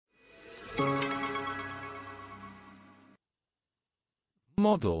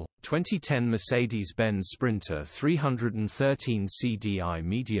Model, 2010 Mercedes-Benz Sprinter 313 CDI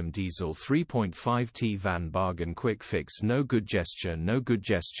Medium Diesel 3.5T Van Bargain Quick Fix. No good gesture, no good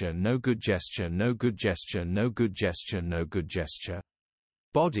gesture, no good gesture, no good gesture, no good gesture, no good gesture.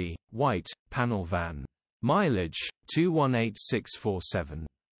 Body, white, panel van. Mileage, 218647.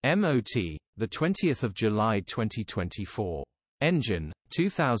 MOT, the 20th of July 2024. Engine,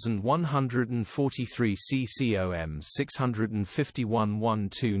 2143 CCOM 651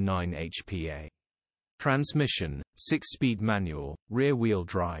 129 HP. Transmission, 6-speed manual, rear-wheel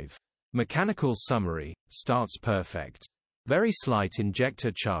drive. Mechanical summary, starts perfect. Very slight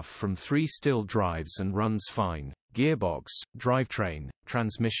injector chuff from 3 still drives and runs fine. Gearbox, drivetrain,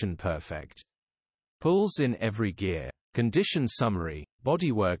 transmission perfect. Pulls in every gear. Condition summary,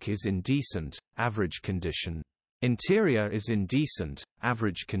 bodywork is in decent, average condition. Interior is in decent,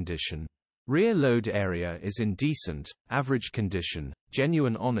 average condition. Rear load area is in decent, average condition,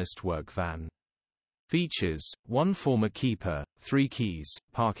 genuine honest work van. Features, 1 former keeper, 3 keys,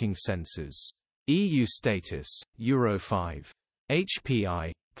 parking sensors. EU status, Euro 5.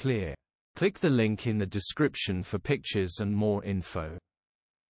 HPI, clear. Click the link in the description for pictures and more info.